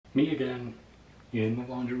Me again, in the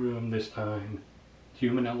laundry room this time.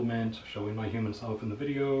 Human element, showing my human self in the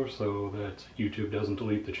video so that YouTube doesn't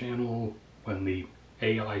delete the channel when the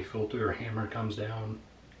AI filter hammer comes down.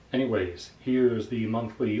 Anyways, here's the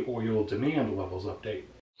monthly oil demand levels update.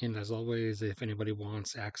 And as always, if anybody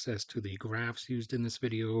wants access to the graphs used in this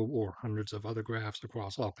video or hundreds of other graphs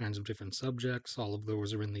across all kinds of different subjects, all of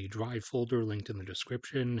those are in the Drive folder linked in the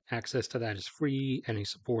description. Access to that is free. Any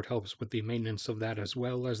support helps with the maintenance of that as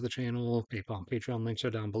well as the channel. PayPal and Patreon links are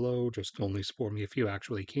down below. Just only support me if you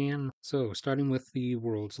actually can. So starting with the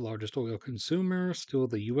world's largest oil consumer, still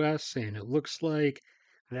the US, and it looks like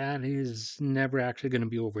that is never actually going to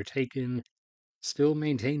be overtaken, still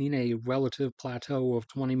maintaining a relative plateau of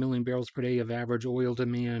 20 million barrels per day of average oil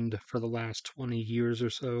demand for the last 20 years or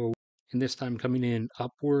so, and this time coming in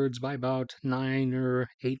upwards by about 9 or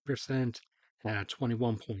 8% at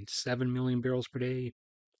 21.7 million barrels per day.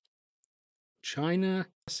 China,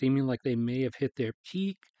 seeming like they may have hit their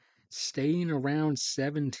peak, staying around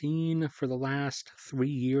 17 for the last 3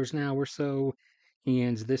 years now or so,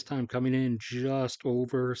 and this time coming in just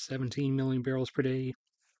over 17 million barrels per day.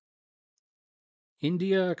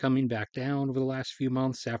 India coming back down over the last few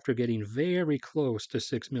months after getting very close to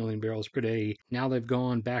 6 million barrels per day. Now they've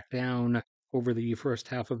gone back down over the first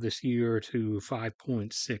half of this year to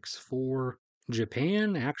 5.64.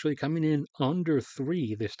 Japan actually coming in under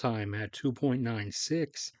 3 this time at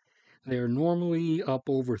 2.96. They're normally up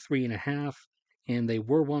over 3.5, and they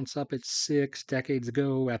were once up at 6 decades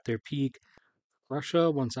ago at their peak.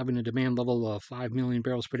 Russia, once having a demand level of 5 million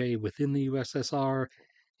barrels per day within the USSR,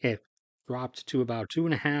 it dropped to about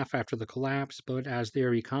 2.5 after the collapse, but as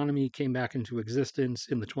their economy came back into existence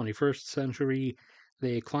in the 21st century,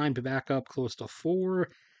 they climbed back up close to 4.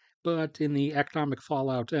 But in the economic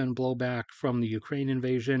fallout and blowback from the Ukraine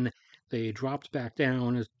invasion, they dropped back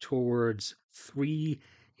down towards 3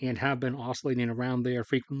 and have been oscillating around there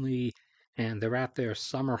frequently. And they're at their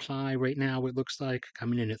summer high right now, it looks like,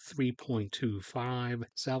 coming in at 3.25.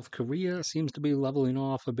 South Korea seems to be leveling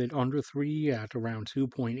off a bit under 3 at around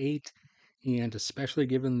 2.8. And especially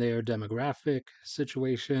given their demographic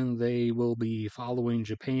situation, they will be following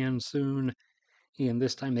Japan soon, and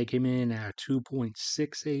this time they came in at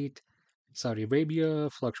 2.68. Saudi Arabia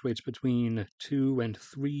fluctuates between 2 and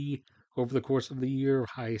 3 over the course of the year,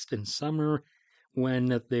 highest in summer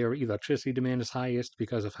when their electricity demand is highest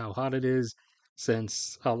because of how hot it is,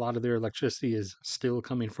 since a lot of their electricity is still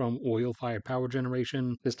coming from oil-fired power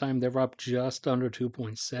generation. This time they're up just under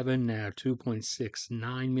 2.7 at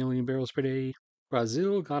 2.69 million barrels per day.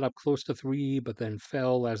 Brazil got up close to 3, but then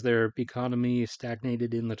fell as their economy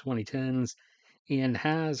stagnated in the 2010s and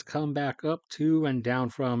has come back up to and down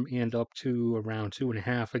from and up to around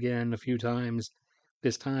 2.5 again a few times.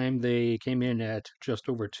 This time they came in at just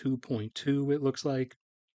over 2.2, it looks like.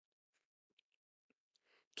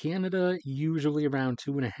 Canada, usually around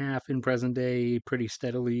 2.5 in present day, pretty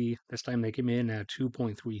steadily. This time they came in at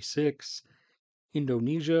 2.36.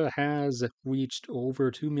 Indonesia has reached over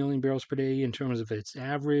 2 million barrels per day in terms of its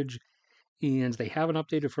average, and they haven't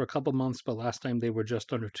updated for a couple months, but last time they were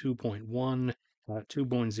just under 2.1,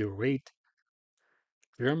 2.08.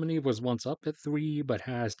 Germany was once up at 3, but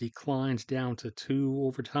has declined down to 2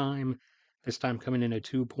 over time, this time coming in at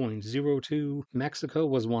 2.02. Mexico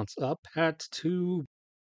was once up at 2,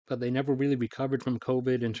 but they never really recovered from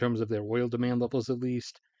COVID in terms of their oil demand levels, at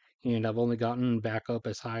least, and have only gotten back up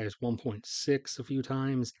as high as 1.6 a few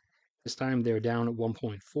times. This time they're down at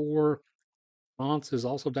 1.4. France is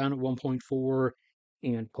also down at 1.4,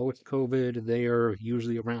 and post-COVID, they are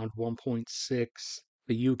usually around 1.6.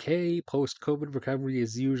 The UK post-COVID recovery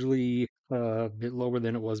is usually a bit lower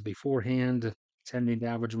than it was beforehand, tending to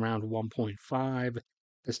average around 1.5.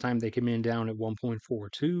 This time they came in down at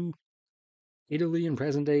 1.42. Italy in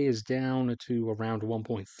present day is down to around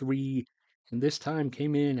 1.3, and this time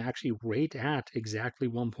came in actually right at exactly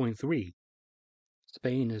 1.3.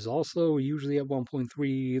 Spain is also usually at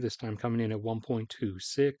 1.3, this time coming in at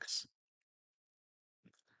 1.26.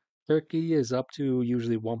 Turkey is up to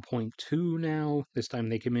usually 1.2 now. This time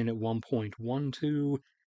they came in at 1.12.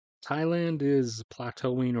 Thailand is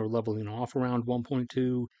plateauing or leveling off around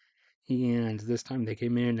 1.2, and this time they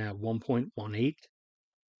came in at 1.18.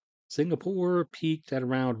 Singapore peaked at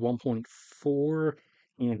around 1.4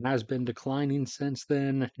 and has been declining since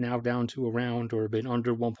then, now down to around or a bit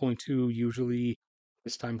under 1.2 usually,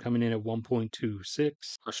 this time coming in at 1.26.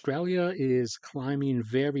 Australia is climbing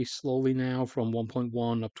very slowly now from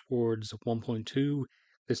 1.1 up towards 1.2,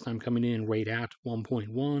 this time coming in right at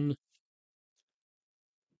 1.1.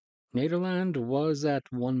 Nederland was at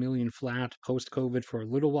 1 million flat post-COVID for a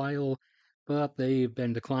little while, but they've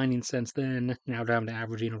been declining since then, now down to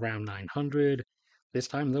averaging around 900. This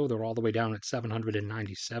time, though, they're all the way down at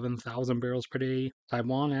 797,000 barrels per day.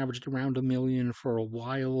 Taiwan averaged around a million for a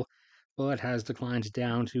while, but has declined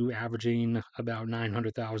down to averaging about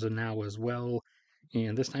 900,000 now as well.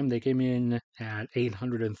 And this time they came in at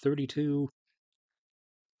 832.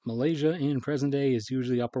 Malaysia in present day is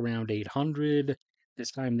usually up around 800.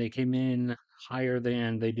 This time they came in higher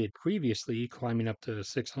than they did previously, climbing up to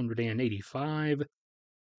 685.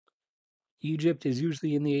 Egypt is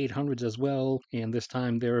usually in the 800s as well, and this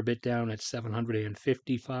time they're a bit down at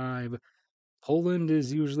 755. Poland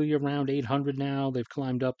is usually around 800 now. They've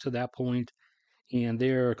climbed up to that point, and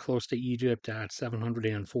they're close to Egypt at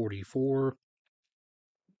 744.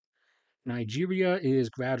 Nigeria is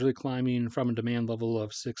gradually climbing from a demand level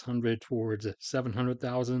of 600 towards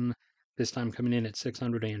 700,000, this time coming in at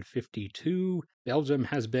 652. Belgium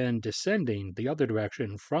has been descending the other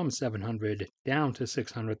direction from 700 down to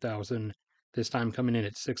 600,000, this time coming in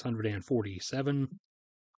at 647.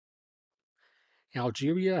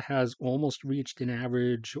 Algeria has almost reached an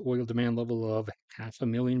average oil demand level of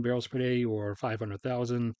 500,000 barrels per day or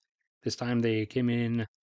 500,000. This time they came in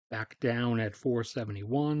back down at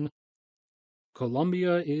 471.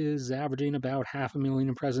 Colombia is averaging about 500,000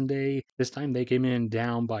 in present day. This time they came in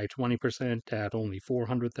down by 20% at only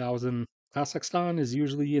 400,000. Kazakhstan is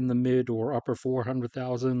usually in the mid or upper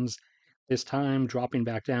 400,000s. This time dropping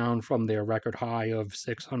back down from their record high of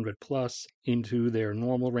 600 plus into their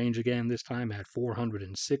normal range again, this time at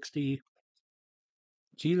 460.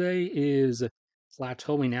 Chile is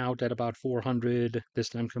plateauing out at about 400, this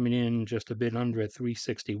time coming in just a bit under at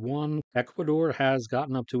 361. Ecuador has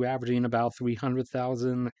gotten up to averaging about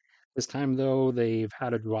 300,000. This time, though, they've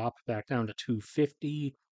had a drop back down to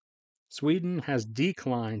 250. Sweden has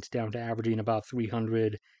declined down to averaging about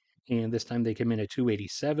 300, and this time they came in at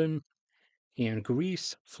 287. And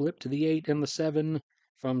Greece flipped the 8 and the 7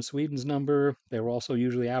 from Sweden's number. They were also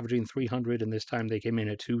usually averaging 300, and this time they came in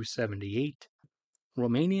at 278.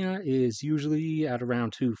 Romania is usually at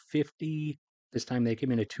around 250. This time they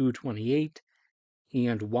came in at 228.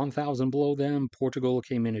 And 1,000 below them, Portugal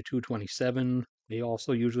came in at 227. They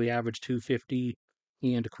also usually average 250.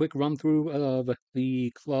 And a quick run through of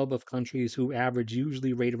the club of countries who average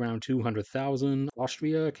usually right around 200,000.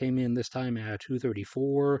 Austria came in this time at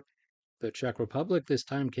 234. The Czech Republic this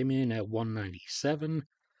time came in at 197.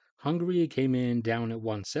 Hungary came in down at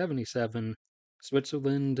 177.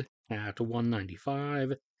 Switzerland at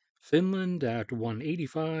 195. Finland at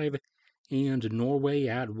 185. And Norway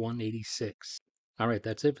at 186. All right,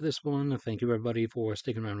 that's it for this one. Thank you, everybody, for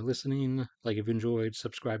sticking around and listening. Like if you enjoyed,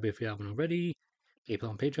 subscribe if you haven't already.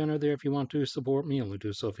 PayPal and Patreon are there if you want to support me. Only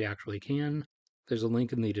do so if you actually can. There's a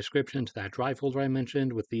link in the description to that drive folder I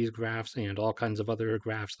mentioned with these graphs and all kinds of other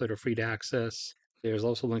graphs that are free to access. There's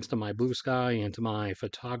also links to my Blue Sky and to my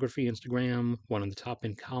photography Instagram, one in the top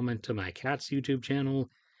pinned comment to my cat's YouTube channel.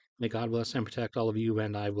 May God bless and protect all of you,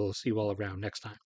 and I will see you all around next time.